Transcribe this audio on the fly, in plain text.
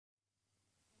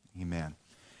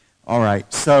All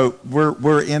right, so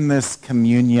we're in this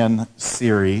communion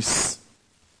series,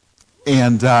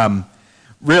 and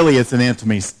really it's an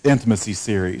intimacy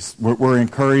series. We're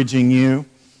encouraging you.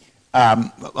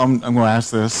 I'm going to ask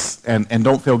this, and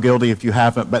don't feel guilty if you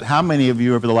haven't, but how many of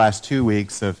you over the last 2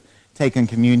 weeks have taken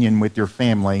communion with your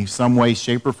family, some way,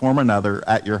 shape, or form or another,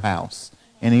 at your house?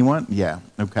 Anyone? Yeah,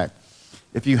 okay.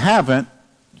 If you haven't,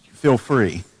 feel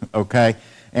free, okay?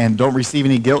 And don't receive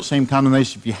any guilt, shame,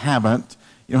 condemnation if you haven't.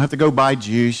 You don't have to go buy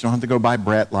juice. You don't have to go buy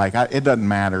Brett. It doesn't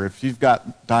matter. If you've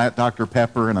got Diet Dr.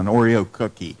 Pepper and an Oreo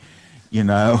cookie,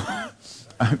 I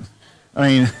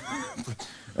mean,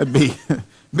 it'd be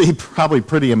probably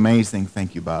pretty amazing.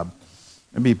 Thank you, Bob.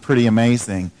 It'd be pretty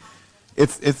amazing.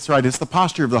 It's right. It's the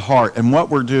posture of the heart. And what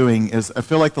we're doing is, I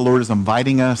feel like the Lord is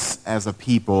inviting us as a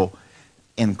people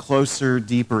in closer,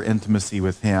 deeper intimacy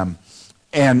with Him.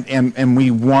 And we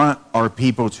want our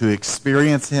people to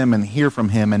experience Him and hear from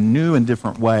Him in new and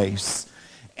different ways.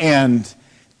 And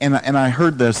I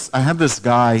heard this. I have this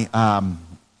guy. I'm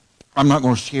not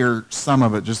going to share some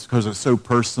of it just because it's so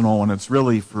personal and it's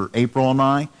really for April and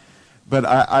I.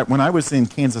 But when I was in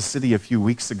Kansas City a few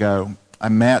weeks ago, I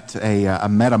met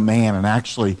a man, and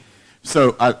actually,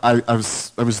 so I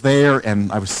was there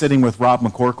and I was sitting with Rob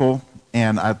McCorkle,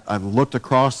 and I looked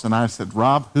across and I said,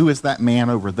 "Rob, who is that man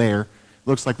over there?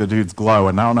 Looks like the dude's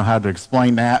glowing." I don't know how to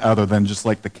explain that other than just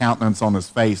like the countenance on his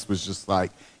face was just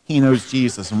like, he knows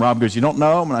Jesus. And Rob goes, "You don't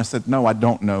know him?" And I said, "No, I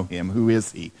don't know him. Who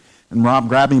is he?" And Rob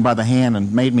grabbed me by the hand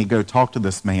and made me go talk to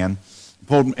this man.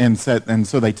 And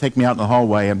so they take me out in the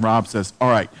hallway, and Rob says, "All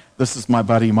right, this is my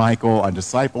buddy Michael. I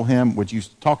disciple him. Would you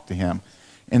talk to him?"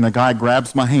 And the guy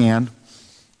grabs my hand,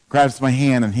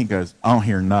 and he goes, "I don't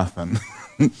hear nothing."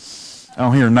 I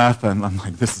don't hear nothing. I'm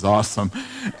like, this is awesome.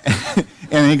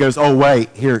 And he goes, "Oh, wait,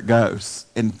 here it goes."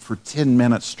 And for 10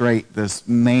 minutes straight, this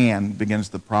man begins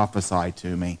to prophesy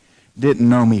to me. Didn't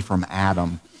know me from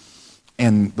Adam.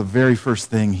 And the very first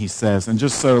thing he says, and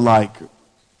because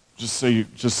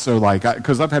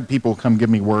I've had people come give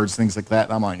me words, things like that,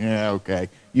 and I'm like, yeah, okay,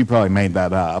 you probably made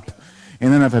that up.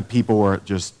 And then I've had people where it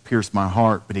just pierced my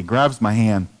heart, but he grabs my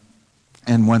hand,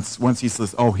 and once he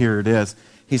says, "Oh, here it is,"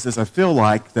 he says, "I feel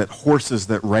like that horses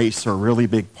that race are a really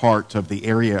big part of the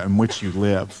area in which you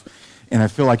live. And I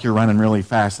feel like you're running really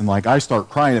fast." And I start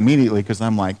crying immediately because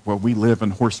I'm like, well, we live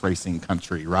in horse racing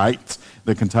country, right?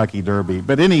 The Kentucky Derby.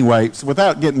 But anyway, so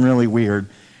without getting really weird,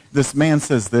 this man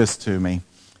says this to me.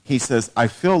 He says, "I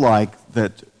feel like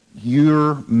that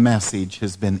your message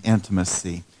has been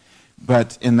intimacy.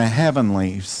 But in the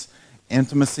heavenlies,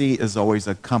 intimacy is always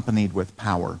accompanied with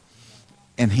power."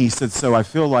 And he said, "So I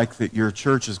feel like that your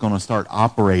church is going to start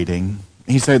operating."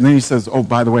 He said, and then he says, "Oh,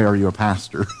 by the way, are you a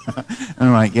pastor?" And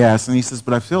I'm like, "Yes." And he says,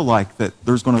 "But I feel like that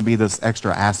there's going to be this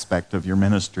extra aspect of your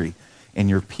ministry and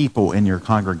your people in your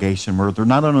congregation where they're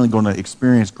not only going to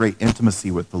experience great intimacy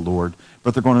with the Lord,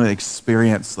 but they're going to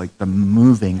experience the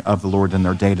moving of the Lord in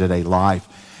their day-to-day life."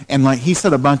 And he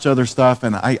said a bunch of other stuff,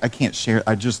 and I can't share.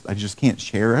 I just can't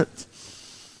share it.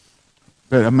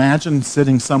 But imagine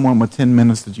sitting someone with 10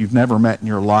 minutes that you've never met in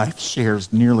your life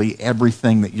shares nearly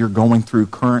everything that you're going through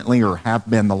currently or have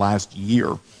been the last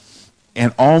year.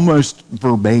 And almost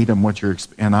verbatim what you're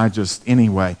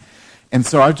anyway. And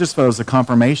so I just felt it was a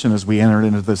confirmation as we entered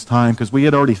into this time, because we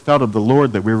had already felt of the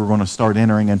Lord that we were going to start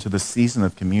entering into the season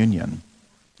of communion.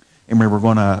 And we were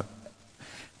going to,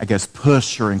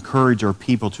 push or encourage our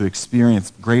people to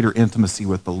experience greater intimacy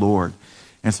with the Lord.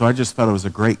 And so I just felt it was a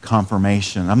great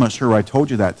confirmation. I'm not sure why I told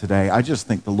you that today. I just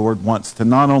think the Lord wants to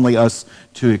not only us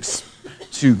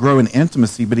to grow in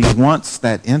intimacy, but He wants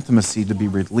that intimacy to be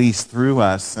released through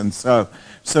us. And so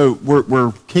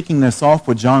we're kicking this off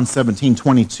with John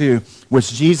 17:22,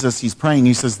 which Jesus, He's praying.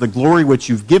 He says, "The glory which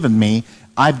you've given me,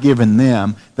 I've given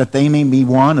them, that they may be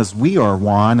one as we are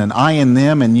one, and I in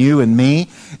them and you and me,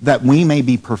 that we may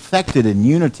be perfected in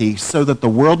unity, so that the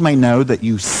world may know that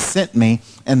you sent me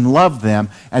and loved them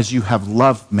as you have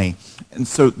loved me." And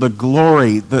so the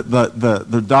glory, the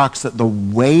doxa, the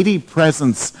weighty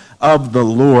presence of the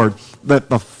Lord that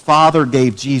the Father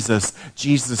gave Jesus,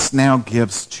 Jesus now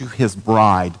gives to His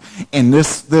bride. And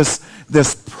this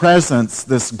presence,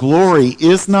 this glory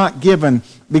is not given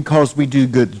because we do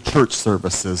good church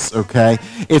services, okay?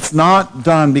 It's not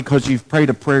done because you've prayed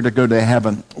a prayer to go to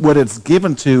heaven. What it's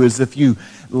given to is if you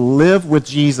live with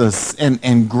Jesus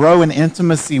and grow in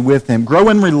intimacy with Him, grow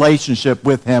in relationship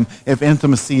with Him, if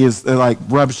intimacy is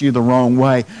rubs you the wrong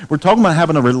way. We're talking about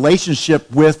having a relationship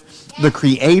with the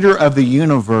creator of the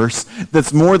universe,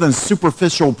 that's more than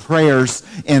superficial prayers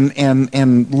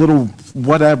and little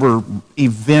whatever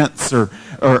events or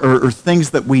things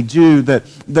that we do,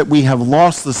 that we have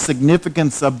lost the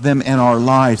significance of them in our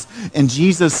lives. And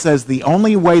Jesus says the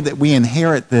only way that we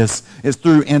inherit this is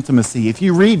through intimacy. If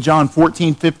you read John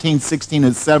 14, 15, 16,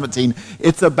 and 17,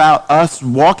 it's about us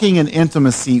walking in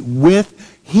intimacy with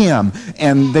him,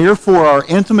 and therefore our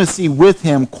intimacy with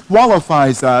him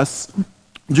qualifies us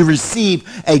to receive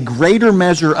a greater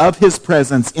measure of his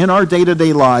presence in our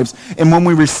day-to-day lives. And when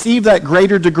we receive that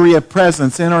greater degree of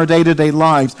presence in our day-to-day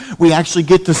lives, we actually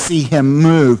get to see him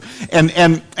move.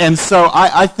 And so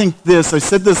I think this, I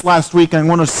said this last week, and I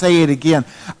want to say it again.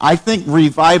 I think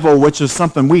revival, which is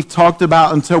something we've talked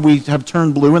about until we have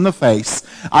turned blue in the face,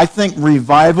 I think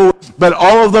revival, but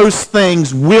all of those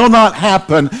things will not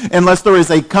happen unless there is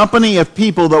a company of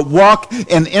people that walk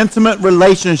in intimate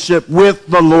relationship with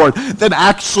the Lord, that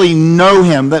actually know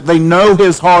him, that they know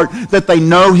his heart, that they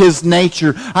know his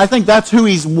nature. I think that's who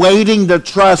he's waiting to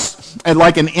trust and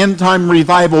like an end-time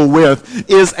revival with,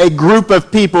 is a group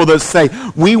of people that say,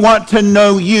 we want to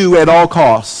know you at all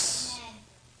costs.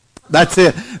 That's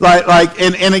it.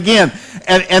 And again,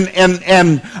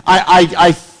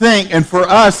 I think, and for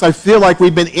us, I feel like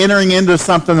we've been entering into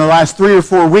something the last 3 or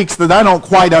 4 weeks that I don't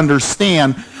quite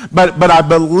understand. But I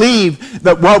believe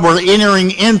that what we're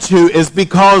entering into is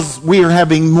because we are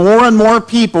having more and more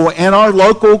people in our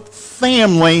local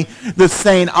family that's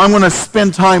saying, I'm going to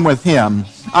spend time with him.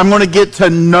 I'm going to get to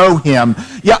know him.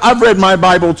 Yeah, I've read my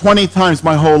Bible 20 times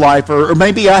my whole life, or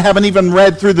maybe I haven't even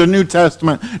read through the New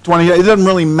Testament 20. It doesn't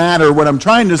really matter. What I'm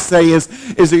trying to say is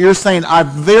that you're saying, I'm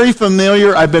very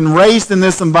familiar, I've been raised in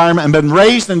this environment, I've been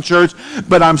raised in church,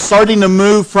 but I'm starting to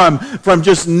move from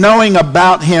just knowing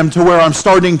about him to where I'm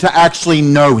starting to actually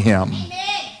know him.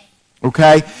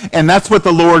 Okay? And that's what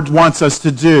the Lord wants us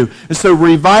to do. And so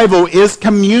revival is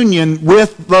communion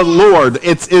with the Lord.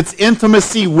 It's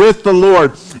intimacy with the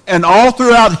Lord. And all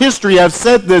throughout history, I've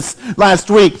said this last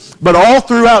week, but all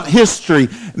throughout history,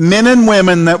 men and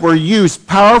women that were used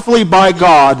powerfully by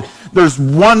God, there's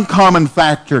one common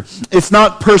factor. It's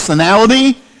not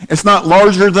personality. It's not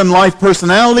larger than life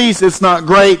personalities. It's not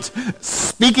great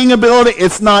speaking ability.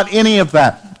 It's not any of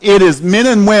that. It is men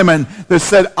and women that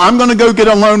said, I'm going to go get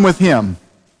alone with him.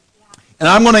 And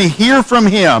I'm going to hear from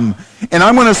him. And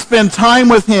I'm going to spend time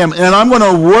with him. And I'm going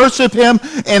to worship him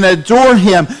and adore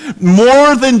him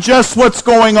more than just what's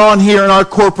going on here in our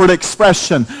corporate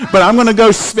expression. But I'm going to go,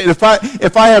 if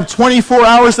I have 24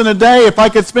 hours in a day, if I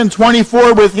could spend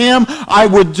 24 with him, I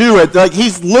would do it. Like,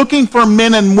 he's looking for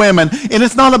men and women. And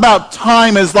it's not about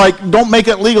time as like, don't make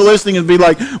it legalistic and be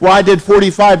like, well, I did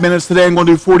 45 minutes today, I'm going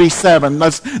to do 47.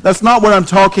 That's not what I'm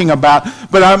talking about.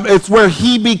 But it's where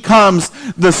he becomes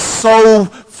the sole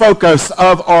focus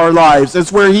of our lives.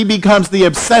 It's where he becomes the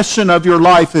obsession of your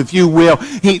life, if you will.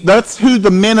 That's who the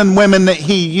men and women that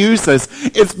he uses.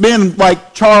 It's been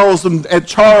like Charles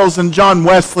and John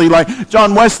Wesley. Like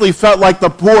John Wesley felt like the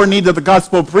poor needed the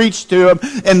gospel preached to him,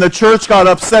 and the church got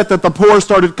upset that the poor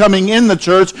started coming in the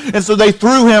church, and so they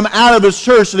threw him out of his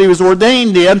church that he was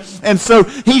ordained in, and so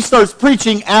he starts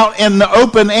preaching out in the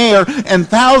open air, and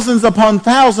thousands upon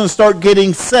thousands start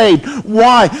getting saved.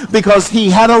 Why? Because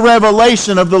he had a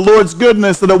revelation of the Lord's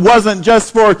goodness, that it wasn't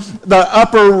just for the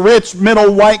upper rich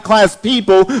middle white class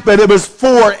people, but it was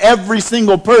for every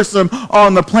single person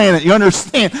on the planet. You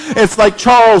understand? It's like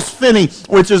Charles Finney,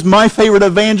 which is my favorite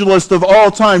evangelist of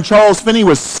all time. Charles Finney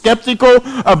was skeptical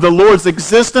of the Lord's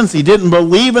existence. He didn't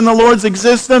believe in the Lord's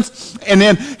existence, and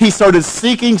then he started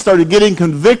seeking, started getting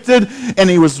convicted, and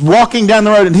he was walking down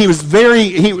the road, and he was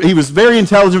very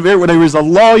intelligent. He was a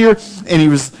lawyer, and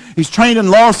he's trained in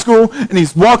law school, and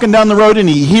he's walking down the road, and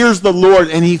he hears the Lord,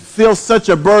 and he feels such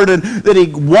a burden that he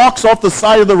walks off the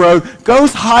side of the road,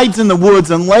 goes, hides in the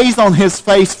woods, and lays on his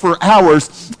face for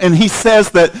hours. And he says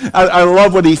that, I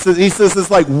love what he says. He says it's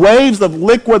like waves of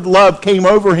liquid love came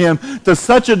over him to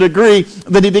such a degree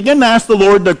that he began to ask the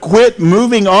Lord to quit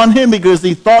moving on him because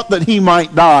he thought that he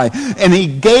might die. And he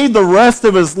gave the rest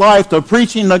of his life to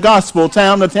preaching the gospel,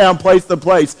 town to town, place to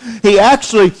place.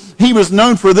 He was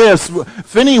known for this.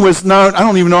 Finney was known, I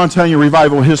don't even know I'm telling you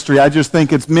revival history. I just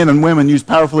think it's men and women used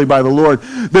powerfully by the Lord.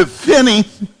 But Finney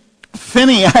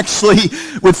actually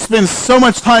would spend so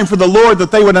much time for the Lord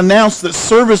that they would announce that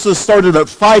services started at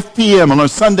 5 p.m. on a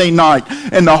Sunday night.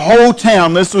 And the whole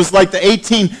town, this was like the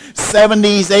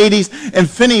 1870s, 80s, and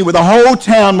Finney, with the whole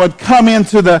town would come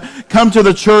to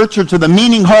the church or to the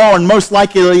meeting hall, and most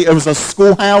likely it was a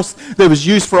schoolhouse that was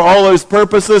used for all those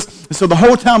purposes. And so the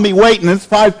whole town be waiting. It's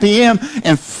 5 p.m.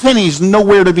 and Finney's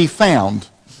nowhere to be found.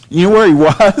 You know where he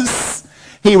was?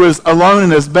 He was alone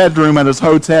in his bedroom at his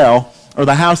hotel, or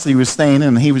the house he was staying in,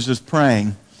 and he was just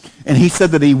praying. And he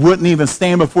said that he wouldn't even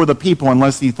stand before the people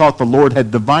unless he thought the Lord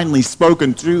had divinely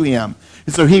spoken to him.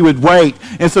 And so he would wait.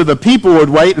 And so the people would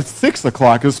wait. It's 6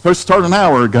 o'clock. It was supposed to start an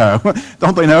hour ago.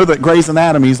 Don't they know that Grey's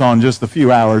Anatomy's on just a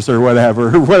few hours or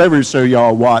whatever show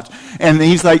y'all watch. And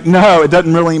he's like, no, it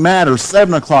doesn't really matter.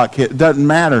 7 o'clock hit. It doesn't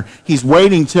matter. He's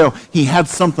waiting till he had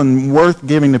something worth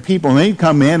giving to people. And he'd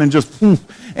come in and just,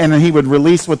 and he would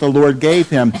release what the Lord gave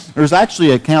him. There's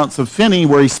actually accounts of Finney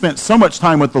where he spent so much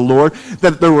time with the Lord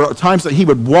that there were times that he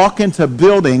would walk into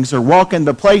buildings or walk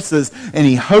into places, and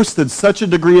he hosted such a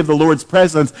degree of the Lord's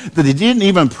presence that he didn't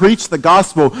even preach the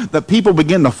gospel, that people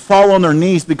began to fall on their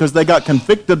knees because they got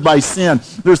convicted by sin.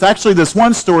 There's actually this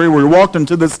one story where he walked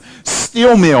into this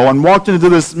steel mill and walked into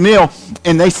this mill,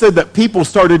 and they said that people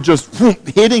started just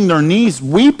hitting their knees,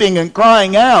 weeping and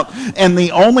crying out. And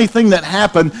the only thing that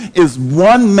happened is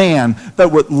one man that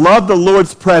would love the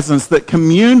Lord's presence, that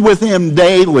communed with him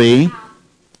daily,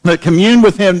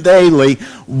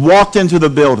 walked into the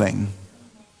building.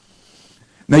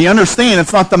 Now you understand,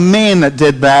 it's not the man that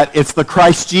did that, it's the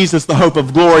Christ Jesus, the hope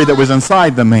of glory that was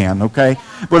inside the man, okay?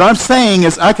 What I'm saying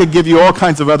is I could give you all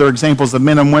kinds of other examples of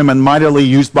men and women mightily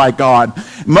used by God.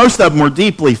 Most of them were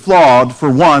deeply flawed,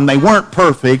 for one. They weren't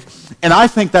perfect, and I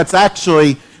think that's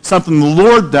actually something the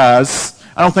Lord does.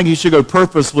 I don't think you should go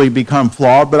purposefully become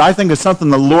flawed, but I think it's something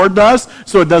the Lord does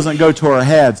so it doesn't go to our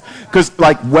heads. Because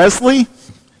like Wesley, he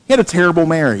had a terrible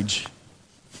marriage.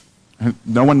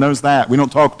 No one knows that. We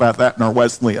don't talk about that in our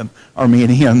Wesleyan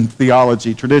Armenian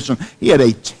theology tradition. He had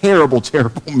a terrible,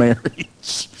 terrible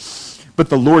marriage. But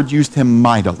the Lord used him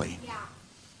mightily. Yeah.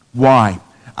 Why?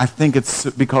 I think it's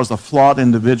because a flawed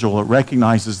individual that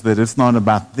recognizes that it's not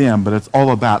about them, but it's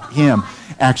all about him,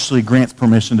 actually grants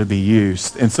permission to be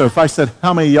used. And so if I said,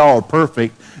 how many of y'all are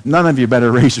perfect? None of you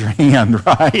better raise your hand,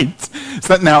 right?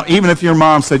 So now, even if your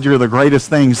mom said you're the greatest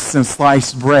thing since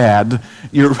sliced bread,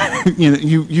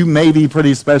 you may be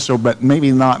pretty special, but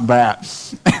maybe not that.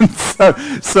 And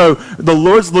so the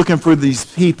Lord's looking for these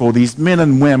people, these men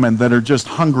and women that are just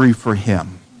hungry for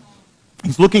him.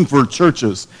 He's looking for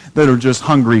churches that are just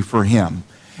hungry for him.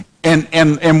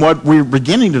 And what we're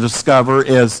beginning to discover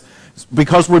is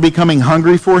because we're becoming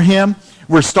hungry for him,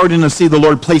 we're starting to see the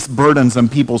Lord place burdens on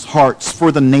people's hearts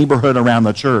for the neighborhood around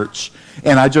the church.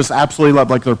 And I just absolutely love,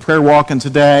 like, their prayer walking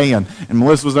today, and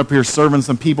Melissa was up here serving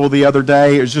some people the other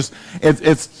day.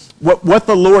 It's what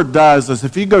the Lord does is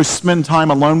if you go spend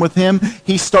time alone with him,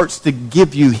 he starts to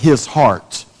give you his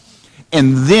heart.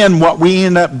 And then what we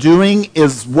end up doing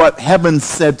is what heaven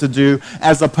said to do,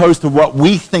 as opposed to what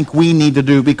we think we need to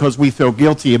do because we feel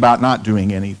guilty about not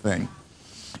doing anything.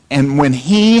 And when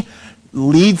he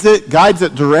leads it, guides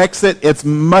it, directs it, it's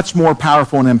much more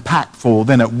powerful and impactful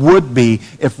than it would be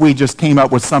if we just came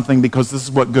up with something because this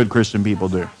is what good Christian people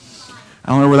do. I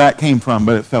don't know where that came from,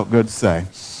 but it felt good to say.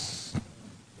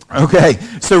 Okay,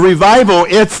 so revival,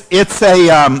 it's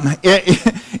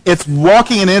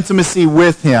walking in intimacy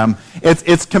with him.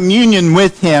 It's communion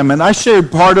with him. And I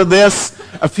shared part of this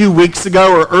a few weeks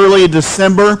ago or early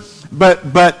December,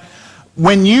 but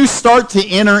when you start to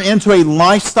enter into a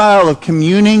lifestyle of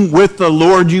communing with the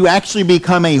Lord, you actually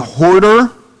become a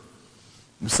hoarder.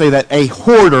 Say that, a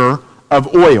hoarder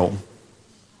of oil.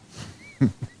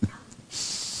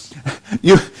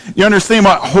 You understand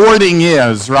what hoarding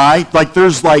is, right? Like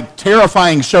there's like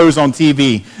terrifying shows on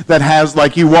TV that has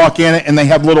like you walk in it and they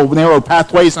have little narrow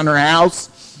pathways in their house.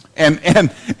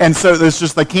 And so there's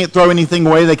just, they can't throw anything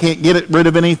away. They can't get rid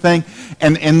of anything.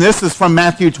 And this is from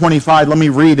Matthew 25. Let me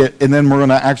read it, and then we're going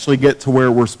to actually get to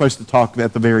where we're supposed to talk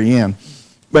at the very end.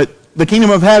 But the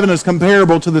kingdom of heaven is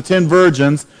comparable to the 10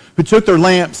 virgins who took their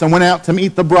lamps and went out to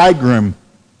meet the bridegroom.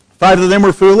 5 of them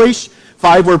were foolish,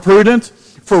 5 were prudent.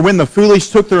 For when the foolish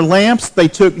took their lamps, they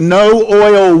took no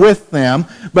oil with them,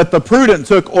 but the prudent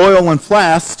took oil in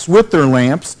flasks with their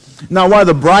lamps. Now while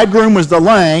the bridegroom was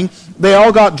delaying, they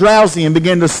all got drowsy and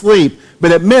began to sleep.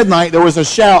 But at midnight there was a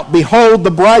shout, "Behold,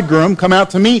 the bridegroom, come out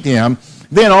to meet him."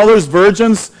 Then all those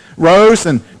virgins rose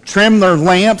and trimmed their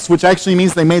lamps, which actually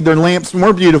means they made their lamps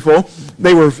more beautiful.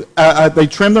 They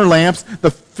trimmed their lamps.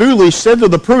 The foolish said to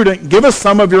the prudent, "Give us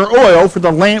some of your oil, for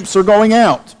the lamps are going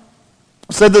out."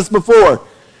 I've said this before.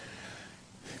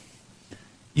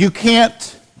 You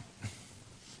can't,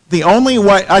 the only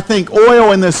way, I think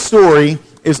oil in this story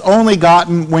is only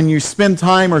gotten when you spend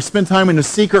time in a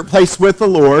secret place with the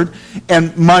Lord.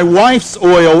 And my wife's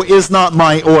oil is not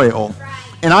my oil.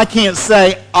 And I can't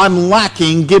say, I'm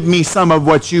lacking, give me some of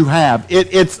what you have.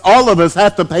 It's all of us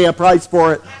have to pay a price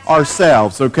for it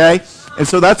ourselves, okay? And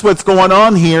so that's what's going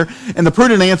on here. And the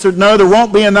prudent answered, no, there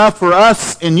won't be enough for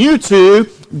us and you two.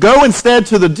 Go instead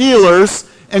to the dealers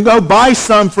and go buy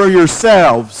some for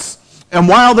yourselves. And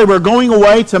while they were going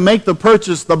away to make the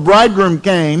purchase, the bridegroom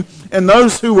came, and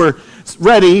those who were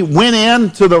ready went in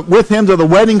with him to the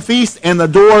wedding feast, and the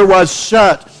door was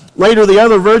shut. Later the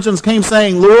other virgins came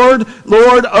saying, Lord,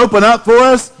 Lord, open up for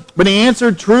us. But he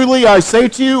answered, truly I say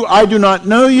to you, I do not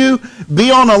know you.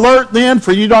 Be on alert then,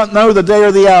 for you don't know the day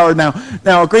or the hour.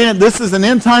 Now, granted, this is an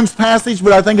end times passage,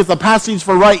 but I think it's a passage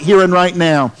for right here and right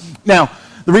now. Now,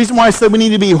 the reason why I said we need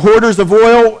to be hoarders of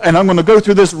oil, and I'm going to go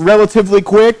through this relatively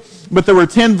quick, but there were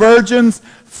 10 virgins,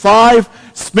 5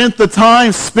 spent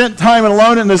time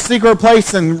alone in the secret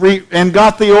place and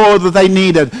got the oil that they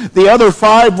needed. The other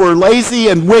 5 were lazy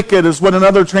and wicked, is what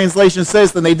another translation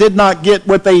says, and they did not get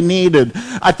what they needed.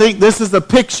 I think this is a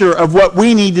picture of what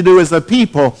we need to do as a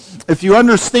people. If you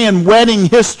understand wedding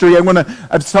history,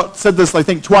 I've said this I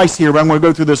think twice here, but I'm going to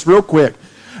go through this real quick.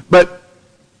 But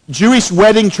Jewish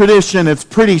wedding tradition, it's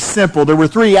pretty simple. There were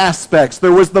 3 aspects.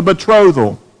 There was the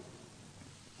betrothal,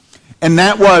 and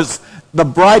that was the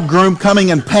bridegroom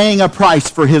coming and paying a price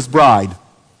for his bride.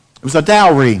 It was a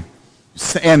dowry.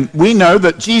 And we know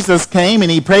that Jesus came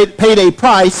and he paid a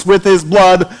price with his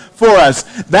blood for us.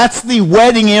 That's the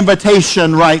wedding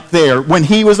invitation right there. When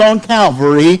he was on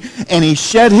Calvary and he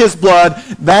shed his blood,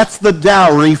 that's the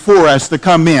dowry for us to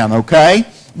come in, okay?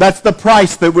 That's the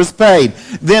price that was paid.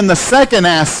 Then the second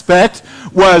aspect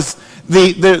was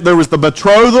there was the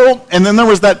betrothal, and then there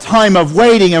was that time of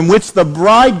waiting in which the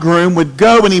bridegroom would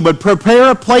go and he would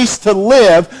prepare a place to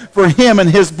live for him and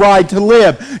his bride to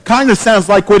live. Kind of sounds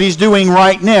like what he's doing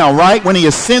right now, right? When he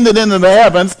ascended into the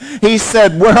heavens, he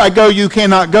said, where I go, you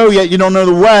cannot go yet. You don't know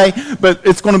the way, but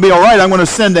it's going to be all right. I'm going to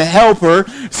send a helper.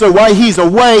 So while he's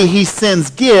away, he sends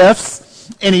gifts,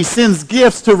 and he sends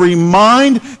gifts to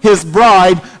remind his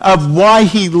bride of why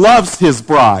he loves his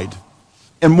bride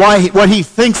and what he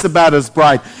thinks about his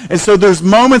bride. And so there's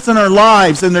moments in our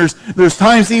lives, and there's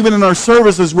times even in our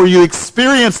services where you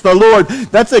experience the Lord.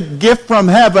 That's a gift from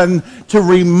heaven to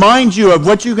remind you of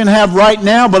what you can have right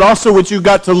now, but also what you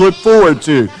got to look forward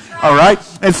to. All right?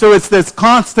 And so it's this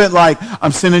constant, like,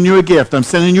 I'm sending you a gift, I'm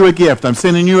sending you a gift, I'm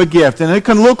sending you a gift. And it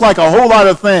can look like a whole lot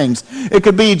of things. It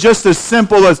could be just as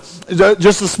simple as,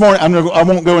 just this morning, I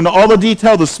won't go into all the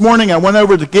detail. This morning I went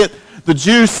over to get the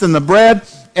juice and the bread,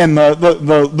 and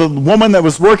the woman that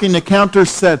was working the counter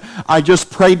said, I just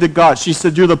prayed to God. She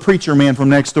said, you're the preacher man from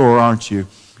next door, aren't you?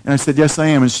 And I said, yes, I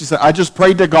am. And she said, I just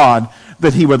prayed to God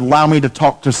that he would allow me to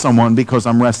talk to someone because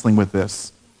I'm wrestling with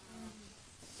this.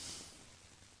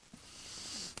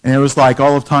 And it was like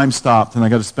all of time stopped, and I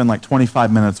got to spend like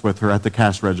 25 minutes with her at the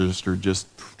cash register just...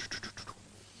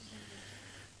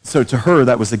 So to her,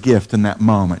 that was a gift in that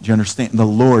moment. Do you understand? The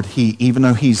Lord, even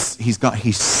though he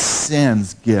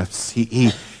sends gifts.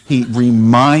 He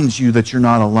reminds you that you're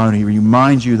not alone. He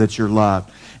reminds you that you're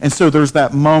loved. And so there's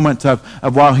that moment of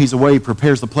while he's away, he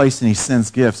prepares the place and he sends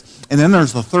gifts. And then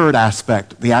there's the third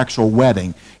aspect, the actual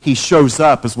wedding. He shows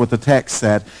up, is what the text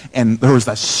said, and there was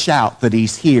a shout that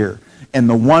he's here. And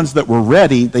the ones that were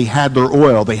ready, they had their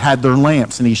oil, they had their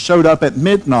lamps, and he showed up at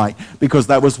midnight because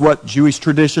that was what Jewish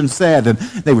tradition said. And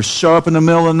they would show up in the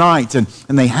middle of the night, and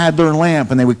they had their lamp,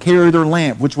 and they would carry their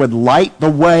lamp, which would light the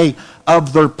way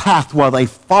of their path while they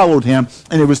followed him.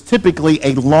 And it was typically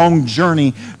a long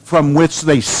journey from which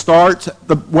they start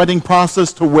the wedding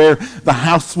process to where the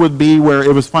house would be, where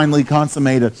it was finally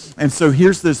consummated. And so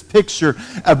here's this picture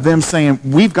of them saying,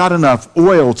 we've got enough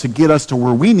oil to get us to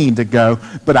where we need to go,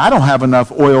 but I don't have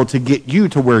enough oil to get you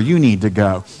to where you need to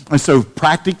go. And so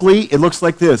practically, it looks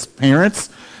like this. Parents,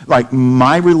 like,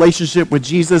 my relationship with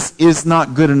Jesus is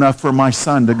not good enough for my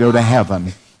son to go to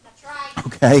heaven. That's right.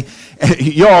 Okay?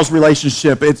 Y'all's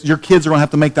relationship, your kids are going to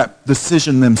have to make that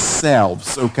decision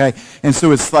themselves, okay? And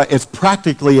so it's like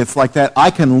that. I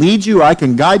can lead you, I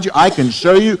can guide you, I can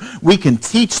show you, we can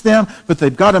teach them, but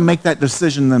they've got to make that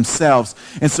decision themselves.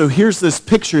 And so here's this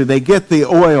picture. They get the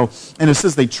oil, and it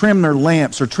says they trim their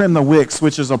lamps or trim the wicks,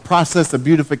 which is a process of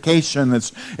beautification.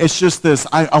 It's just this,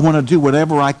 I want to do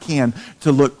whatever I can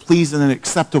to look pleasing and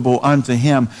acceptable unto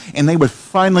him. And they would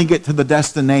finally get to the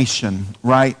destination,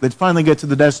 right? They'd finally get to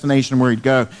the destination where he'd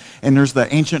go. And there's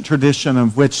the ancient tradition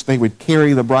of which they would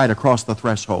carry the bride across the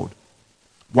threshold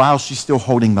while she's still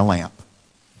holding the lamp.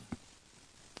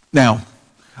 Now,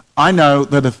 I know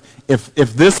that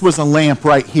if this was a lamp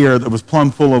right here that was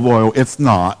plumb full of oil, it's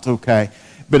not, okay?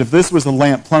 But if this was a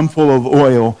lamp plumb full of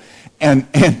oil, and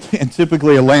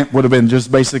typically a lamp would have been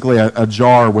just basically a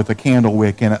jar with a candle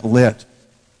wick in it lit.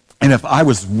 And if I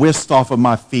was whisked off of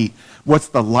my feet, what's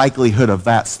the likelihood of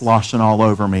that sloshing all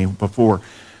over me before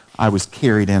I was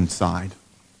carried inside.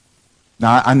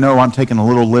 Now, I know I'm taking a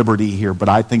little liberty here, but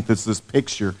I think this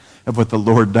picture of what the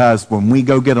Lord does. When we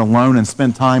go get alone and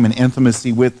spend time in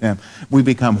intimacy with him, we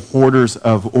become hoarders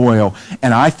of oil.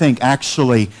 And I think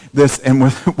actually this, and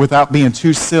without being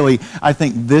too silly, I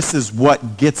think this is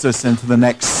what gets us into the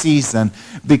next season,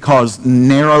 because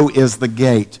narrow is the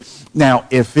gate. Now,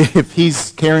 if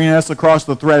he's carrying us across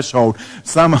the threshold,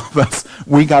 some of us,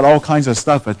 we got all kinds of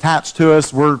stuff attached to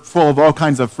us. We're full of all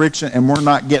kinds of friction, and we're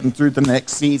not getting through the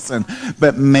next season.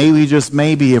 But maybe, just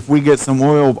maybe, if we get some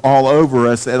oil all over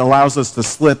us, it allows us to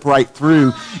slip right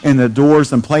through in the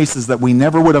doors and places that we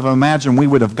never would have imagined we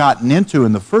would have gotten into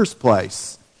in the first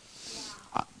place.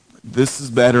 This is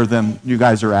better than you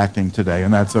guys are acting today,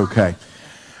 and that's okay.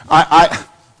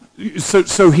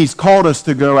 So he's called us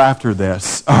to go after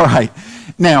this. All right.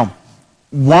 Now,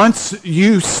 once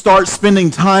you start spending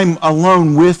time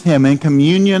alone with him in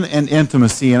communion and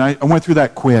intimacy, and I went through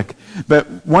that quick, but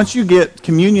once you get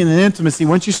communion and intimacy,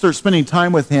 once you start spending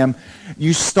time with him,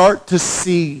 you start to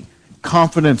see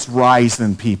confidence rise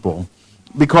in people,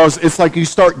 because it's like you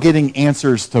start getting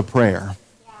answers to prayer.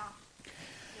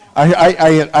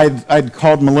 I'd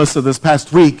called Melissa this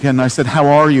past week, and I said, how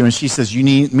are you? And she says, you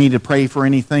need me to pray for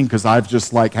anything? Because I've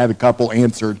just had a couple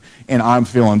answered, and I'm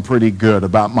feeling pretty good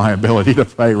about my ability to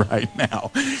pray right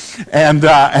now. And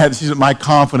she said, my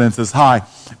confidence is high.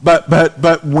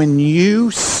 But when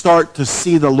you start to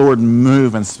see the Lord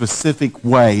move in specific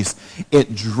ways,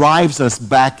 it drives us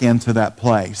back into that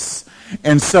place.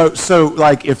 And so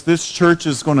if this church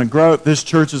is going to grow, if this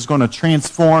church is going to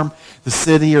transform the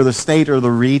city or the state or the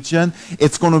region,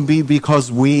 it's going to be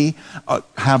because we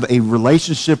have a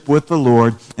relationship with the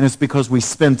Lord, and it's because we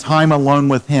spend time alone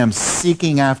with him,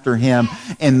 seeking after him,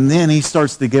 and then he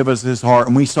starts to give us his heart,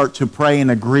 and we start to pray and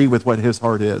agree with what his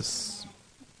heart is.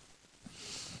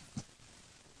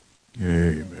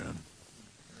 Amen.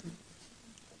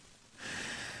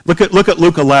 Look at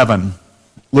Luke 11.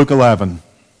 Luke 11.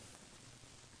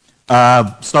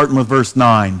 Starting with verse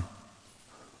 9.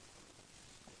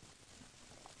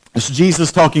 It's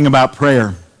Jesus talking about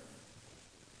prayer.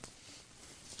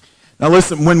 Now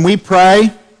listen, when you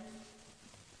pray,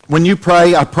 you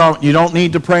don't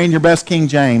need to pray in your best King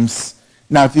James.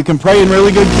 Now, if you can pray in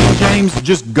really good King James,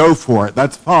 just go for it.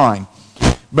 That's fine.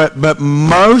 But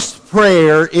most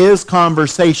prayer is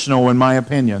conversational, in my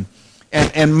opinion,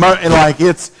 and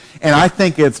I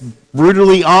think it's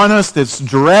brutally honest. It's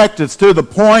direct. It's to the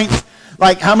point.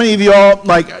 Like, how many of y'all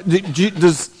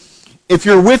if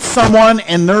you're with someone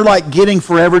and they're getting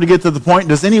forever to get to the point,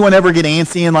 does anyone ever get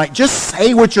antsy and just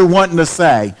say what you're wanting to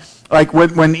say? Like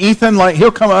when Ethan, he'll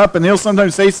come up and he'll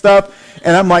sometimes say stuff,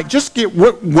 and I'm like, just get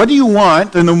what do you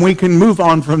want, and then we can move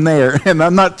on from there. And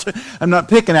I'm not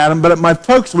picking at him, but my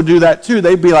folks would do that too.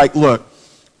 They'd be like, look,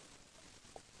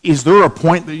 is there a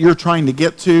point that you're trying to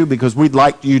get to? Because we'd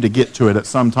like you to get to it at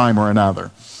some time or another.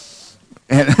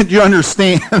 And you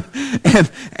understand?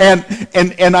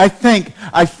 And I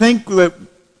think that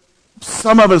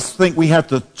some of us think we have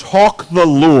to talk the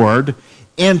Lord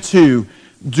into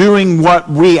doing what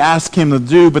we ask him to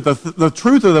do, but the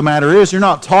truth of the matter is you're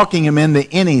not talking him into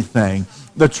anything.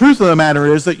 The truth of the matter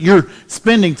is that you're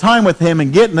spending time with him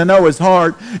and getting to know his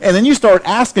heart, and then you start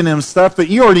asking him stuff that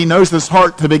he already knows his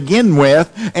heart to begin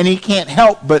with, and he can't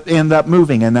help but end up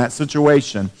moving in that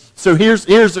situation. So here's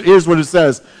what it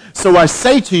says. So I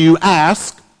say to you,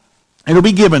 ask, and it'll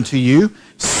be given to you.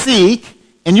 Seek,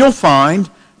 and you'll find.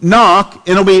 Knock, and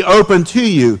it'll be open to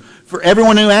you. For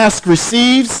everyone who asks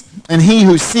receives, and he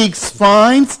who seeks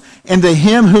finds, and to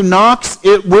him who knocks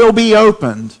it will be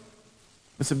opened.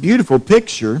 It's a beautiful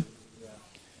picture.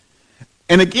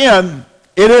 And again,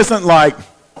 it isn't like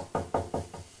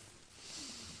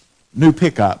new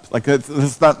pickup.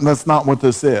 That's not what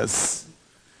this is.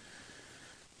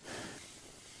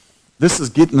 This is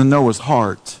getting to know his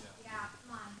heart.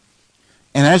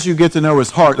 And as you get to know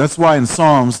his heart, that's why in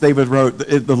Psalms, David wrote,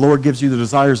 the Lord gives you the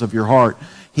desires of your heart.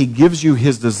 He gives you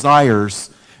his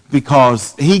desires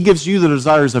because he gives you the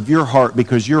desires of your heart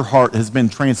because your heart has been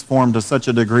transformed to such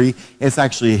a degree, it's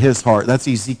actually his heart. That's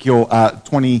Ezekiel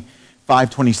 25,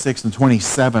 26, and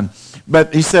 27.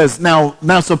 But he says, now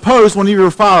suppose one of your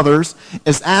fathers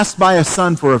is asked by a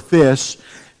son for a fish,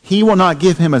 he will not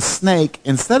give him a snake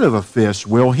instead of a fish,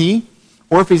 will he?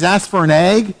 Or if he's asked for an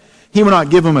egg, he will not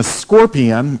give him a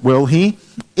scorpion, will he?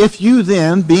 If you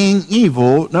then, being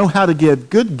evil, know how to give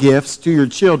good gifts to your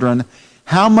children,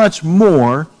 how much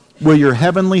more will your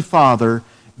heavenly Father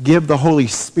give the Holy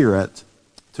Spirit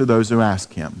to those who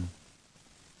ask him?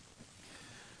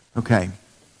 Okay,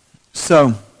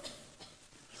 so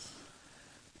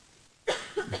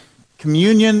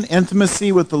communion,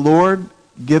 intimacy with the Lord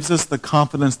gives us the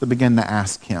confidence to begin to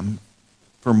ask him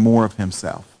for more of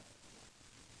himself.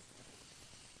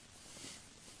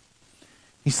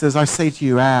 He says, I say to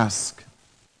you, ask,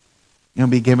 and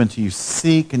it'll be given to you.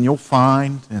 Seek, and you'll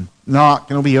find, and knock,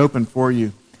 and it'll be open for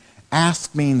you.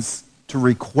 Ask means to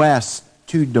request,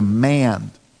 to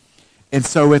demand. And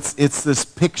so it's this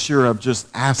picture of just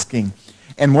asking.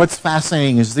 And what's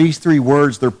fascinating is these three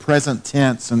words, they're present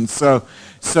tense. And so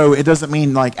it doesn't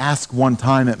mean like ask one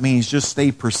time. It means just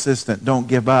stay persistent. Don't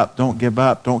give up. Don't give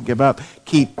up. Don't give up.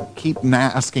 Keep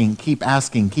asking. Keep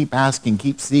asking. Keep asking.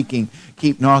 Keep seeking.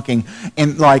 Keep knocking.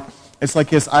 And like it's like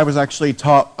this. I was actually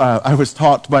taught. I was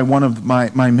taught by one of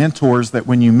my mentors that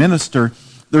when you minister,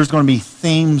 there's going to be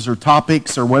themes or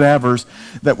topics or whatevers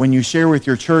that when you share with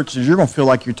your church, you're going to feel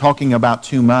like you're talking about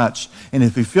too much. And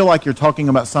if you feel like you're talking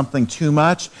about something too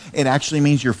much, it actually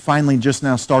means you're finally just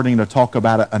now starting to talk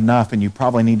about it enough, and you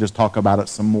probably need to talk about it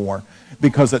some more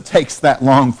because it takes that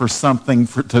long for something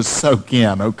to soak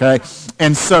in, okay?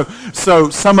 And so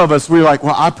some of us, we're like,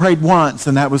 well, I prayed once,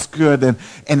 and that was good. And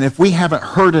if we haven't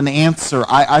heard an answer,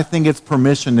 I think it's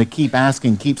permission to keep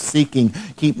asking, keep seeking,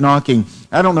 keep knocking.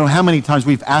 I don't know how many times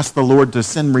we've asked the Lord to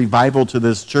send revival to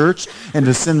this church and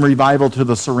to send revival to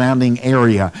the surrounding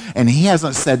area. And he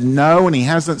hasn't said no, and he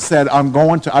hasn't said, I'm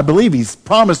going to. I believe he's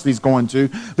promised he's going to,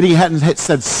 but he hadn't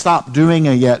said stop doing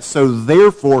it yet. So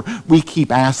therefore, we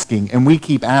keep asking, and we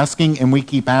keep asking, and we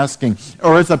keep asking.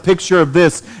 Or it's a picture of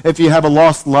this. If you have a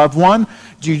lost loved one,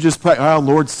 do you just pray, oh,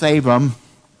 Lord, save them?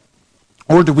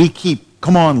 Or do we keep,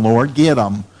 come on, Lord, get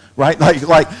them? Right?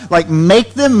 Like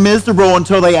make them miserable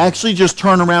until they actually just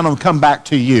turn around and come back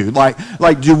to you.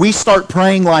 Like do we start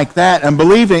praying like that and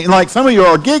believing? Like some of you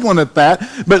are giggling at that,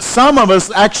 but some of us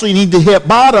actually need to hit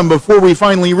bottom before we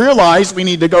finally realize we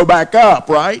need to go back up,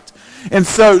 right? And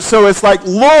so it's like,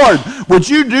 Lord, would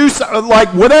you do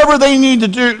like whatever they need to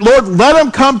do? Lord, let them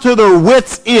come to their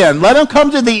wits' end. Let them come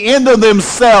to the end of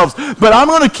themselves. But I'm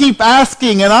going to keep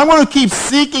asking, and I'm going to keep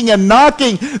seeking and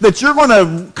knocking that you're going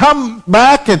to come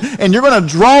back and you're going to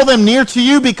draw them near to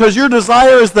you, because your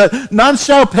desire is that none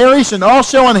shall perish and all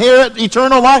shall inherit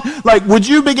eternal life. Like, would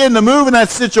you begin to move in that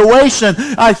situation?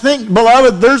 I think,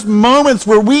 beloved, there's moments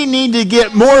where we need to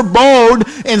get more bold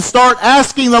and start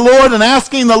asking the Lord and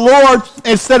asking the Lord,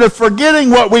 instead of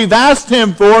forgetting what we've asked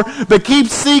him for, but keep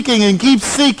seeking and keep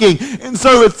seeking. And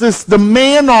so it's this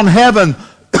demand on heaven.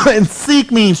 And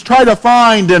seek means try to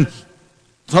find and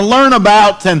to learn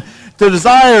about, and to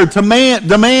desire, to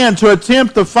demand, to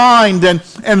attempt to find. And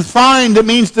find, it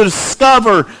means to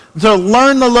discover, to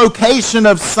learn the location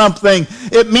of something.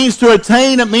 It means to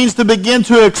attain. It means to begin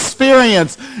to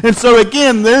experience. And so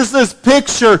again, there's this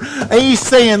picture. He's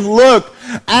saying, look,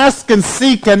 ask and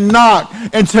seek and knock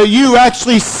until you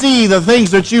actually see the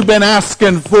things that you've been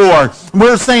asking for.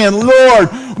 We're saying, Lord,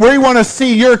 we want to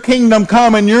see your kingdom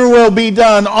come and your will be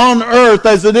done on earth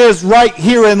as it is right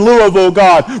here in Louisville,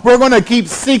 God. We're going to keep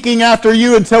seeking after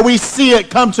you until we see it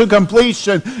come to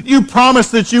completion. You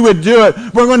promised that you would do it.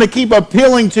 We're going to keep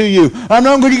appealing to you. I'm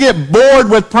not going to get bored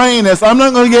with praying this. I'm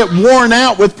not going to get worn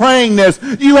out with praying this.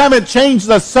 You haven't changed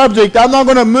the subject. I'm not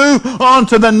going to move on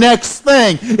to the next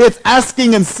thing. It's asking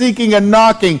and seeking and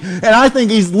knocking. And I think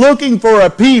he's looking for a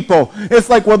people. It's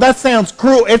like, well, that sounds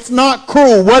cruel. It's not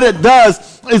cruel. What it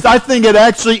does is I think it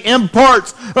actually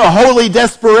imparts a holy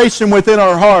desperation within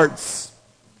our hearts.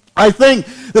 I think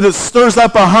that it stirs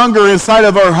up a hunger inside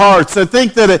of our hearts. I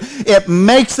think that it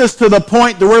makes us to the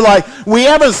point that we're like, we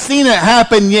haven't seen it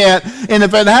happen yet. And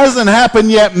if it hasn't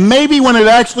happened yet, maybe when it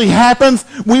actually happens,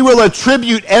 we will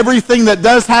attribute everything that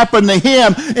does happen to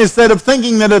him instead of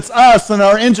thinking that it's us and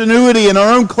our ingenuity and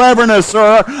our own cleverness or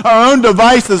our own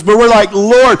devices. But we're like,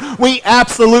 Lord, we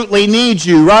absolutely need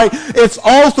you, right? It's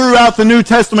all throughout the New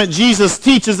Testament. Jesus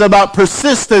teaches about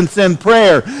persistence in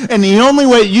prayer. And the only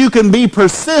way you can be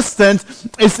persistent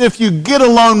is if you get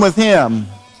alone with him.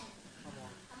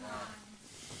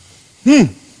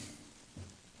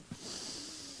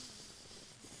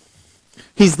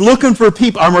 He's looking for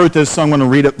people. I wrote this, so I'm going to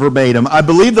read it verbatim. I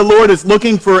believe the Lord is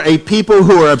looking for a people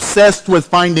who are obsessed with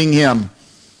finding him.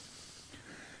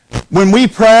 When we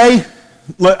pray,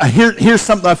 here's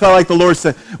something I felt like the Lord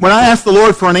said. When I ask the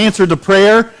Lord for an answer to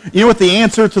prayer, you know what the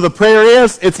answer to the prayer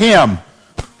is? It's him.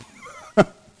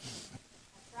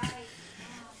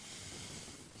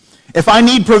 If I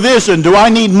need provision, do I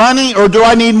need money or do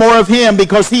I need more of him?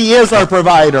 Because he is our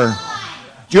provider.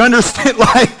 Do you understand?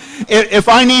 Like, if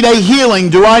I need a healing,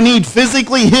 do I need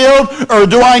physically healed or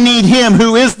do I need him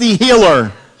who is the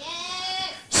healer?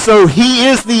 So he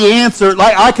is the answer.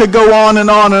 Like, I could go on and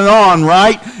on and on,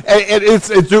 right?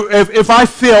 If I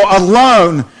feel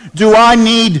alone, Do I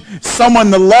need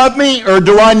someone to love me, or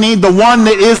do I need the one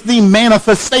that is the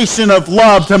manifestation of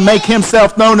love to make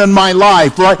himself known in my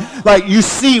life, right? Like, you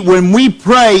see, when we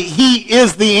pray, he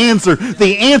is the answer.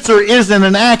 The answer isn't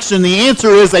an action. The answer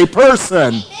is a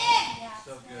person.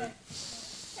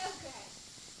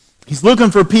 He's looking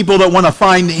for people that want to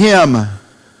find him.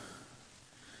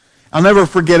 I'll never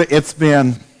forget it. It's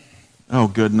been, oh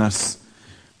goodness,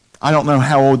 I don't know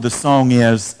how old the song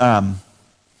is.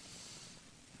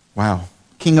 Wow.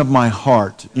 King of My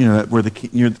Heart. You know,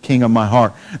 you're the king of my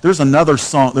heart. There's another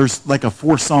song. There's like a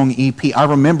 4-song EP. I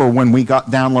remember when we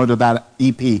downloaded that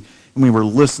EP and we were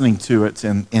listening to it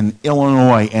in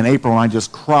Illinois in April, and I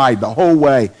just cried the whole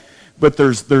way. But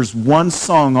there's one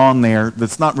song on there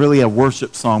that's not really a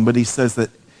worship song, but he says that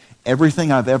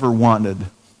everything I've ever wanted,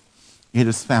 it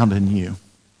is found in you.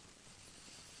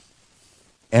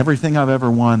 Everything I've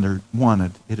ever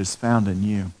wanted, it is found in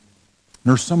you. And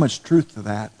there's so much truth to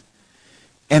that.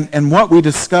 And what we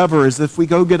discover is if we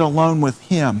go get alone with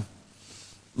him,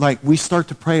 like we start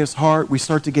to pray his heart, we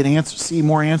start to get answers, see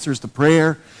more answers to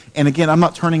prayer. And again, I'm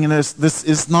not turning into this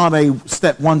is not a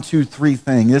step 1, 2, 3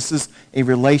 thing. This is a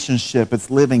relationship. It's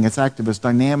living, it's active, it's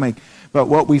dynamic. But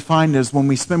what we find is when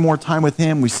we spend more time with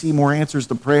him, we see more answers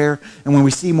to prayer. And when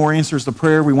we see more answers to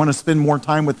prayer, we want to spend more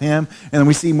time with him. And then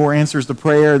we see more answers to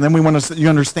prayer. And then we want to, you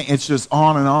understand, it's just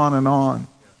on and on and on.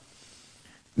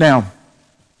 Now,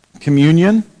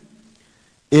 communion,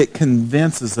 it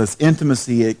convinces us,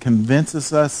 intimacy, it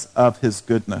convinces us of his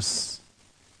goodness.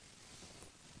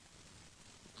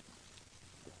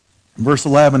 In verse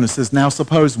 11, it says, now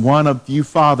suppose one of you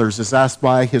fathers is asked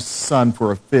by his son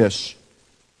for a fish.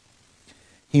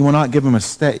 He will not give him a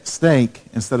steak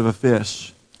instead of a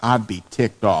fish. I'd be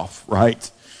ticked off,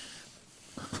 right?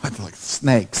 Like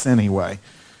snakes anyway.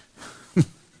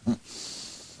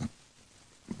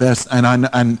 Best,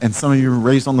 and some of you were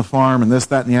raised on the farm and this,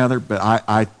 that, and the other, but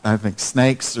I think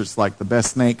snakes, it's like the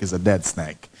best snake is a dead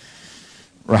snake,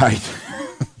 right?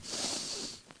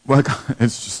 Well,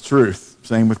 it's just truth.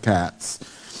 Same with cats.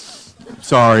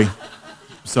 Sorry,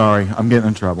 I'm getting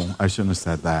in trouble. I shouldn't have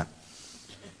said that.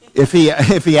 If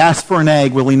he asks for an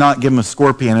egg, will he not give him a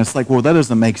scorpion? It's like, well, that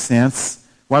doesn't make sense.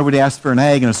 Why would he ask for an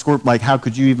egg and a scorpion? Like, how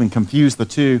could you even confuse the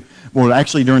two? Well,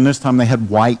 actually, during this time, they had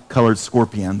white-colored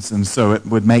scorpions, and so it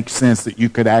would make sense that you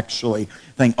could actually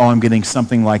think, oh, I'm getting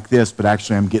something like this, but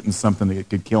actually I'm getting something that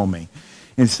could kill me.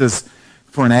 And it says,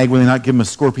 for an egg, will he not give him a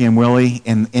scorpion, will he?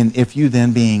 And if you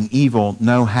then, being evil,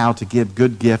 know how to give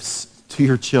good gifts to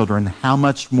your children, how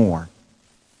much more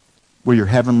will your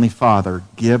heavenly Father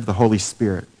give the Holy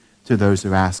Spirit to those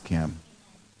who ask him?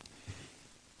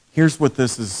 Here's what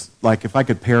this is like. If I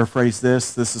could paraphrase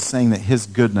this is saying that his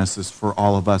goodness is for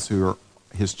all of us who are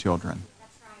his children.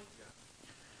 That's right.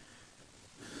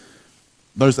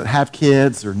 Those that have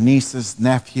kids or nieces,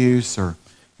 nephews, or,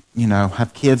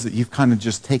 have kids that you've kind of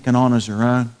just taken on as your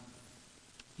own,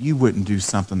 you wouldn't do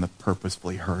something to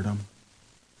purposefully hurt them.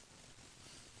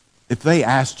 If they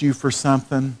asked you for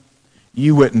something,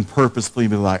 you wouldn't purposefully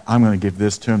be like, I'm going to give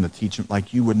this to them to teach them.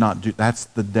 Like, you would not do. That's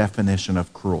the definition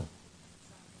of cruel.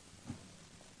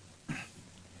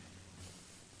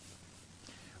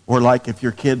 Or like if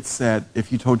your kid said,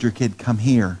 if you told your kid, come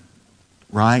here,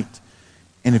 right?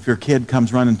 And if your kid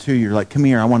comes running to you, you're like, come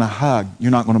here, I want a hug.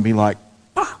 You're not going to be like,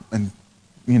 ah, and,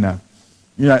 you're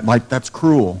not like, that's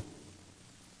cruel.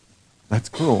 That's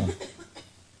cruel.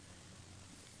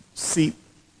 See,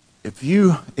 if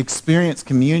you experience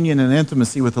communion and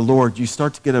intimacy with the Lord, you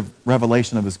start to get a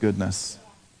revelation of his goodness.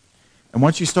 And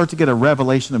once you start to get a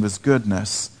revelation of his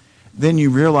goodness, then you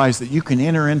realize that you can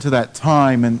enter into that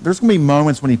time, and there's going to be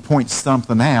moments when he points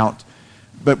something out,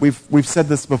 but we've said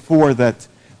this before, that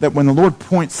when the Lord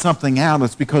points something out,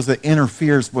 it's because it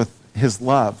interferes with his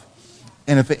love.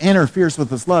 And if it interferes with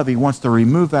his love, he wants to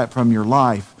remove that from your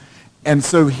life. And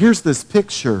so here's this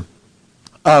picture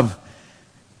of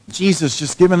Jesus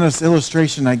just giving us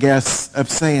illustration, I guess, of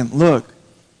saying, look,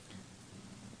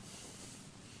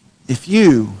 if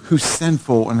you, who's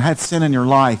sinful and had sin in your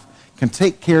life, can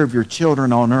take care of your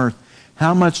children on earth,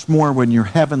 how much more when your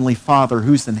heavenly Father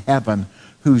who's in heaven,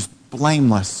 who's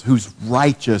blameless, who's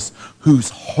righteous,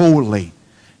 who's holy,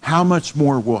 how much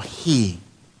more will he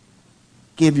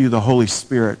give you the Holy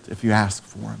Spirit if you ask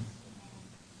for him?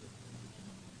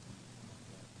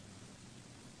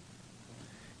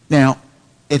 Now,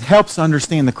 it helps to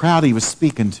understand the crowd he was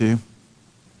speaking to.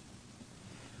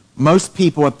 Most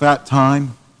people at that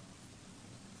time,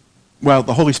 well,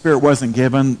 the Holy Spirit wasn't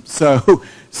given, so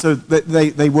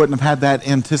they wouldn't have had that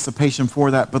anticipation for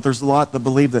that. But there's a lot that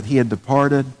believe that he had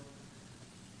departed.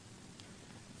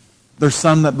 There's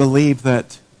some that believe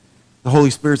that the Holy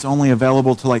Spirit's only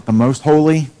available to like the most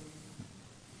holy,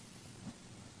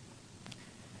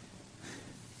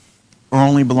 or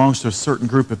only belongs to a certain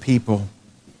group of people.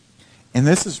 And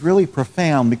this is really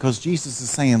profound because Jesus is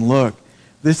saying, look,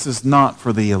 this is not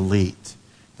for the elite.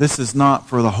 This is not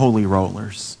for the holy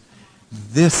rollers.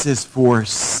 This is for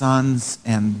sons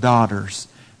and daughters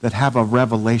that have a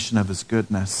revelation of his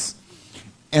goodness.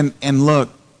 And look,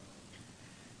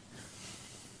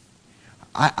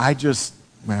 I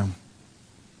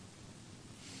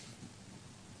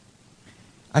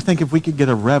think if we could get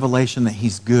a revelation that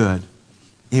he's good,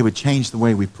 it would change the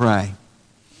way we pray.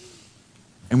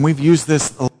 And we've used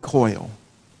this coil.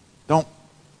 Don't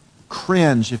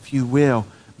cringe, if you will,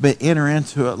 but enter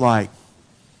into it like,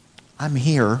 I'm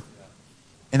here,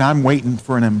 and I'm waiting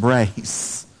for an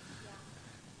embrace.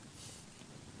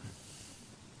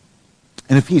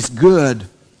 And if he's good,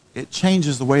 it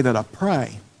changes the way that I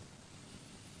pray.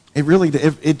 It really,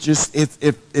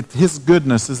 if his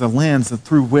goodness is a lens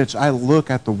through which I look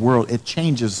at the world, it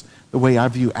changes the way I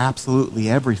view absolutely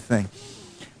everything.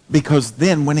 Because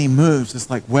then when he moves, it's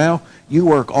like, well, you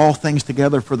work all things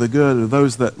together for the good of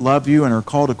those that love you and are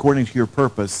called according to your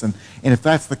purpose. And if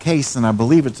that's the case, and I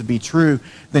believe it to be true,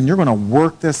 then you're going to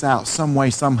work this out some way,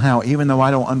 somehow, even though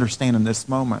I don't understand in this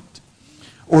moment.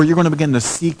 Or you're going to begin to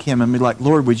seek him and be like,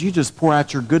 Lord, would you just pour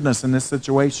out your goodness in this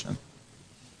situation?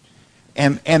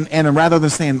 And rather than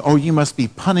saying, oh, you must be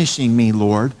punishing me,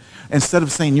 Lord, instead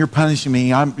of saying, you're punishing me,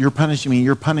 you're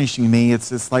punishing me,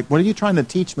 it's like, what are you trying to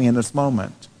teach me in this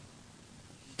moment?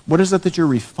 What is it that you're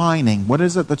refining? What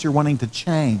is it that you're wanting to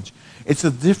change? It's a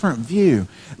different view.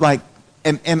 Like,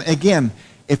 and again,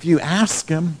 if you ask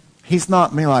him, he's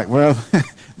not me like, well,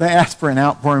 they asked for an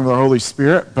outpouring of the Holy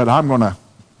Spirit, but I'm going to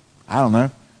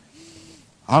have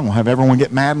everyone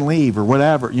get mad and leave or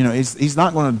whatever. You know, he's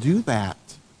not going to do that.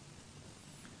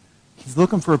 He's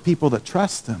looking for a people that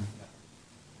trust him.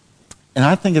 And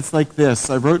I think it's like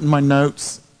this. I wrote in my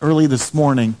notes early this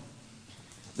morning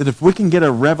that if we can get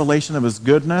a revelation of his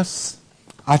goodness,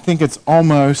 I think it's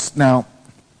almost, now,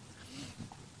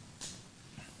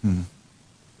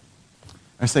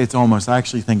 I say it's almost, I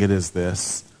actually think it is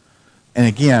this. And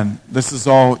again, this is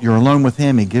all, you're alone with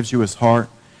him, he gives you his heart.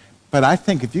 But I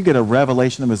think if you get a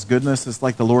revelation of his goodness, it's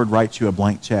like the Lord writes you a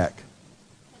blank check.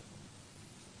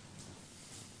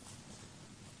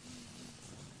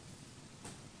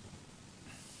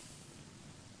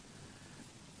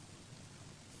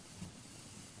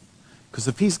 Because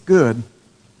if he's good,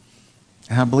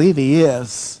 and I believe he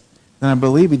is, then I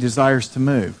believe he desires to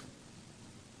move.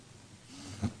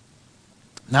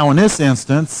 Now in this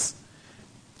instance,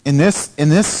 in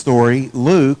this story,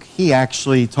 Luke, he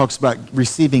actually talks about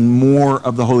receiving more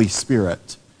of the Holy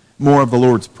Spirit, more of the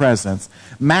Lord's presence.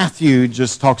 Matthew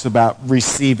just talks about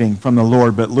receiving from the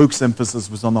Lord, but Luke's emphasis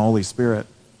was on the Holy Spirit.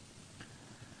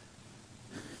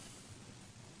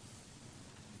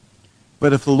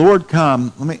 But if the Lord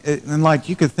come, and like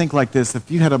you could think like this,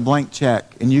 if you had a blank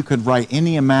check and you could write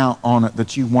any amount on it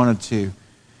that you wanted to,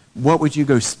 what would you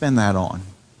go spend that on?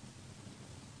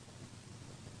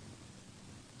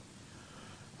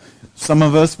 Some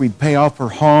of us, we'd pay off our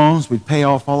homes, we'd pay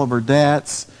off all of our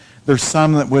debts. There's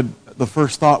some that would, the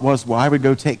first thought was, well, I would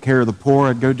go take care of the poor,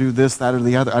 I'd go do this, that, or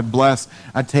the other.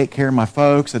 I'd take care of my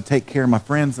folks, I'd take care of my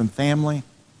friends and family.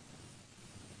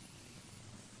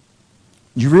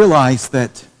 You realize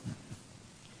that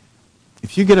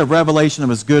if you get a revelation of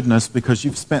his goodness because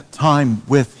you've spent time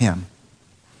with him,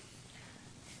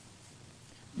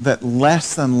 that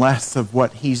less and less of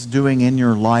what he's doing in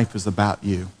your life is about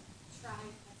you.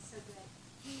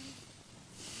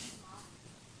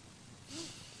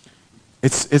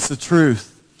 It's the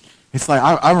truth. It's like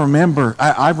I remember,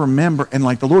 and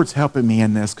like the Lord's helping me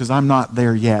in this because I'm not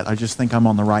there yet. I just think I'm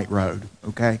on the right road,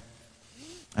 okay?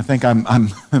 I think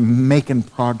I'm making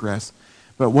progress.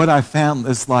 But what I found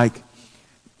is like,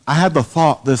 I had the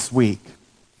thought this week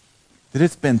that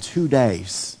it's been 2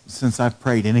 days since I've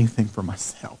prayed anything for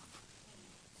myself.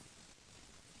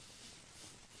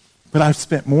 But I've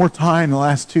spent more time the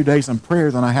last 2 days in prayer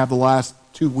than I have the last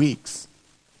 2 weeks.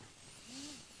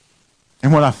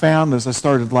 And what I found is I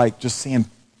started like just seeing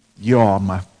you all in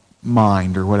my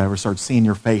mind or whatever, started seeing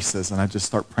your faces, and I just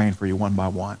start praying for you one by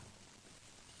one.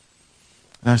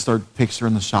 And I started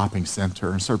picturing the shopping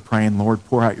center and started praying, Lord,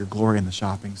 pour out your glory in the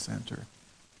shopping center.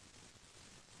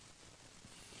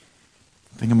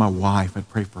 Think of my wife, I'd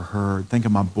pray for her. Think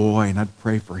of my boy, and I'd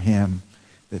pray for him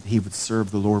that he would serve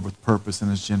the Lord with purpose in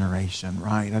his generation,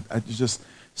 right? I just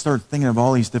started thinking of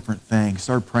all these different things.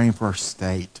 Started praying for our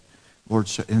state. Lord,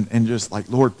 and just like,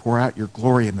 Lord, pour out your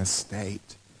glory in this state.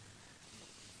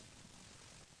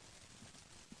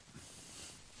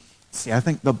 See, I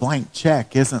think the blank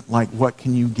check isn't like, what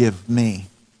can you give me?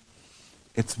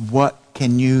 It's what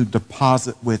can you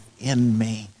deposit within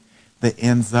me that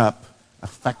ends up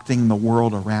affecting the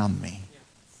world around me.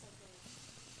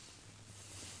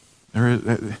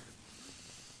 And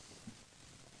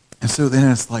so then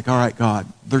it's like, all right, God,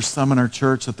 there's some in our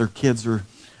church that their kids are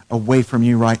away from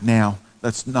you right now.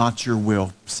 That's not your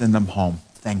will. Send them home.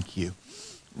 Thank you.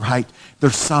 Right?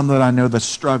 There's some that I know that's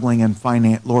struggling in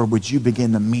finance. Lord, would you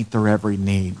begin to meet their every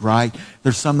need, right?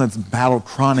 There's some that's battled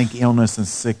chronic illness and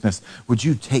sickness. Would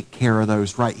you take care of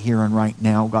those right here and right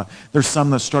now, God? There's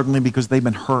some that's struggling because they've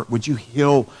been hurt. Would you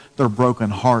heal their broken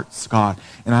hearts, God?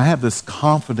 And I have this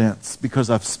confidence because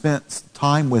I've spent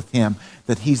time with him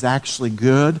that he's actually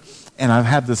good, and I've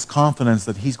had this confidence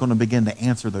that he's going to begin to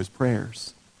answer those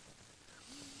prayers.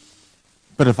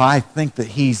 But if I think that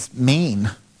he's mean,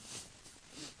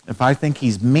 I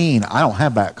don't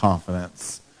have that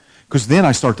confidence. Because then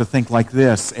I start to think like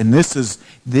this, and this is,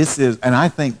 and I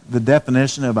think the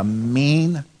definition of a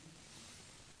mean,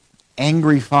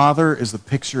 angry father is a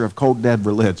picture of cold, dead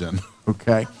religion,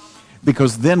 okay?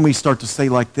 Because then we start to say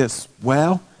like this,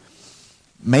 well,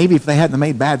 maybe if they hadn't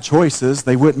made bad choices,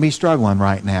 they wouldn't be struggling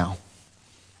right now.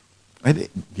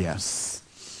 Yes.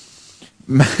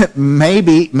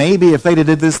 Maybe if they did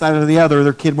this, that, or the other,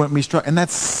 their kid wouldn't be struggling. And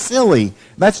that's silly.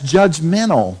 That's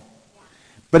judgmental.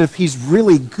 But if he's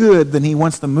really good, then he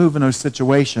wants to move in those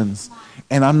situations.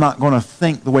 And I'm not going to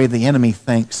think the way the enemy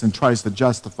thinks and tries to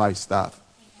justify stuff.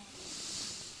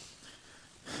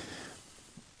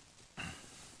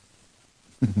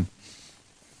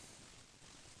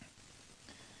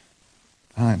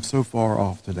 I'm so far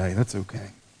off today. That's okay.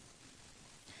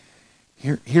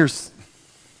 Here's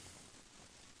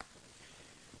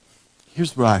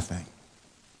what I think.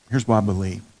 Here's what I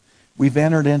believe. We've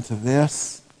entered into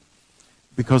this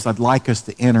because I'd like us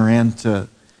to enter into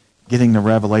getting the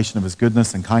revelation of his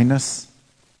goodness and kindness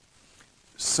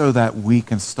so that we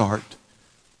can start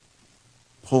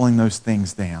pulling those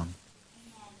things down.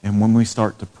 And when we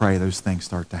start to pray, those things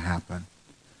start to happen.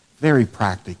 Very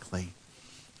practically.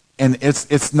 And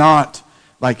it's not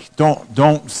like,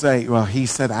 don't say, well, he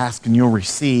said ask and you'll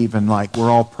receive, and like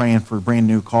we're all praying for brand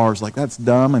new cars. Like, that's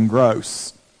dumb and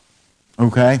gross.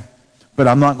 Okay? But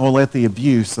I'm not going to let the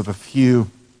abuse of a few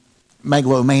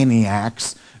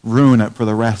megalomaniacs ruin it for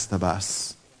the rest of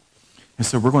us. And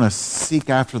so we're going to seek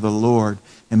after the Lord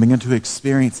and begin to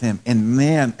experience him. And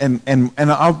man, and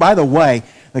by the way,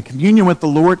 the communion with the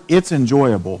Lord, it's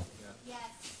enjoyable.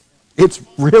 It's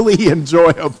really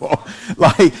enjoyable.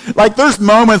 Like there's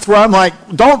moments where I'm like,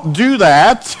 don't do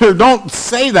that, or don't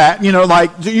say that. You know,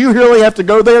 like, do you really have to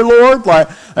go there, Lord? Like,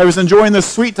 I was enjoying this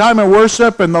sweet time of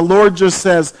worship, and the Lord just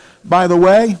says, by the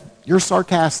way, you're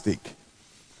sarcastic.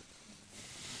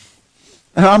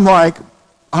 And I'm like,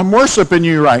 I'm worshiping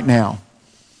you right now.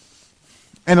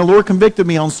 And the Lord convicted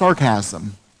me on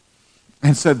sarcasm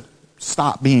and said,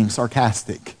 stop being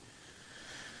sarcastic.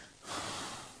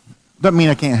 Doesn't mean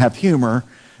I can't have humor,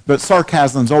 but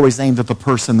sarcasm is always aimed at the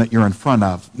person that you're in front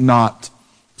of, not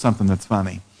something that's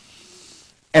funny.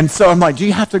 And so I'm like, do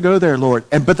you have to go there, Lord?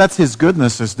 But that's his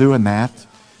goodness that's doing that.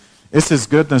 It's his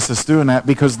goodness that's doing that,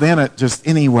 because then it just,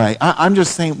 anyway, I'm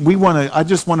just saying, I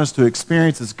just want us to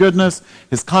experience his goodness,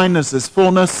 his kindness, his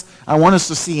fullness. I want us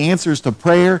to see answers to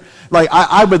prayer. Like,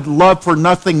 I would love for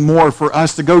nothing more for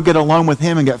us to go get alone with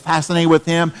him and get fascinated with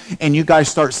him, and you guys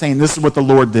start saying, this is what the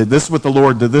Lord did, this is what the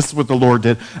Lord did, this is what the Lord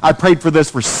did. I prayed for this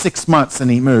for 6 months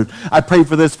and he moved. I prayed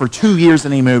for this for 2 years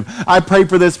and he moved. I prayed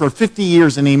for this for 50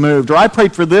 years and he moved. Or I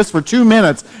prayed for this for 2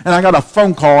 minutes and I got a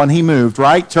phone call and he moved,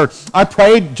 right? Or I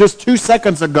prayed just 2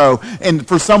 seconds ago and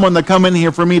for someone to come in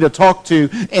here for me to talk to,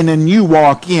 and then you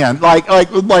walk in. Like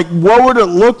what would it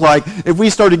look like if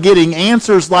we started getting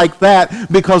answers like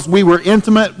that because we were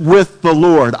intimate with the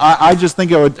Lord? I just think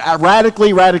it would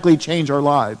radically change our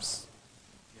lives.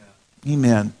 Yeah.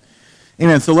 Amen.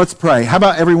 Amen. So let's pray. How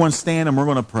about everyone stand and we're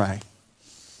going to pray.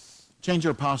 Change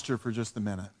your posture for just a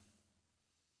minute.